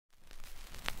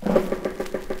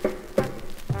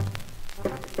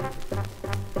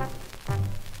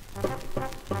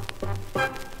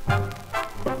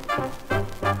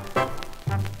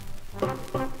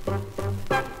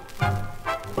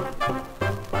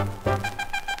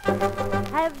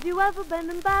Have you ever been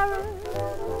embarrassed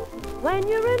when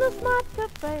you're in a smart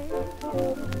cafe?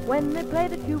 When they play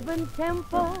the Cuban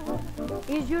tempo,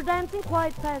 is your dancing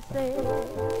quite passé?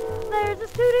 There's a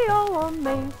studio on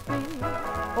Main Street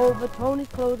over Tony's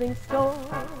clothing store,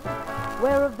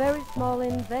 where a very small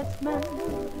investment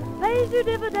pays you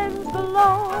dividends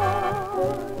galore.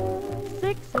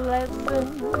 6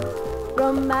 lessons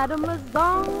from Madame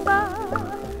Zonga.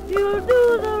 You'll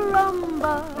do the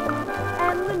rumba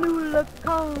and the new La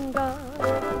Conga.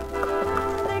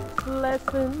 6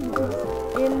 lessons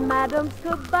in Madame's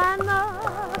cabana,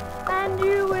 and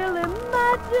you will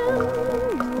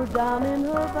imagine you're down in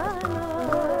Havana.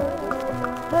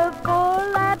 Her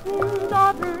 4 Latin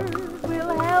daughters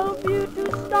will help you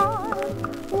to start.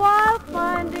 While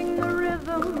finding the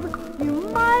rhythm, you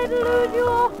might lose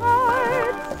your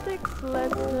heart. 6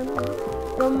 lessons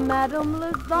from Madame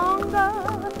La Zonga,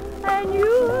 and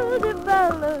you'll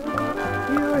develop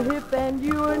your hip and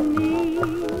your knee.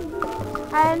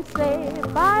 And say,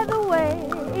 by the way,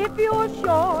 if you're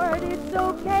short, it's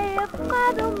okay if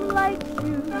Madame likes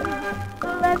you.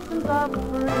 The lessons are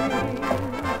free.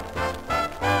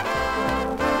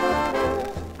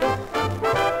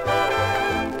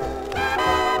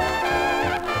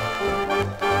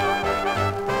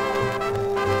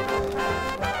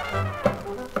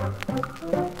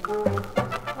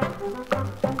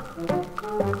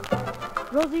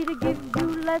 Rosita gives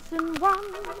you lesson 1,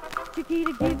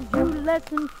 Chiquita gives you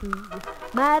lesson 2,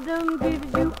 Madame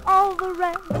gives you all the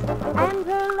rest, and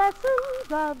her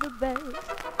lessons are the best.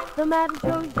 The Madame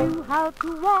shows you how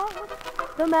to walk,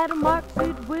 the Madame marks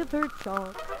it with her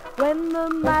chalk. When the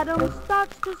Madame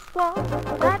starts to squawk,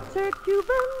 that's her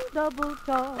Cuban double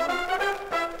talk.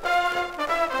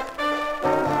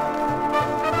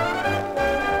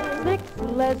 6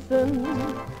 lessons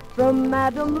from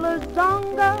Madame La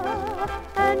Zonga,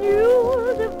 and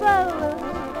you'll develop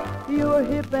your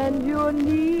hip and your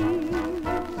knees.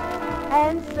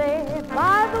 And say,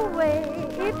 by the way,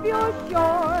 if you're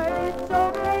short, it's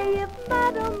okay if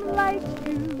Madame likes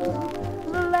you.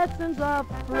 The lessons are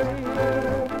free.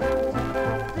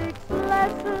 6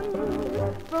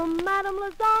 lessons from Madame La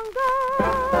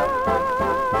Zonga.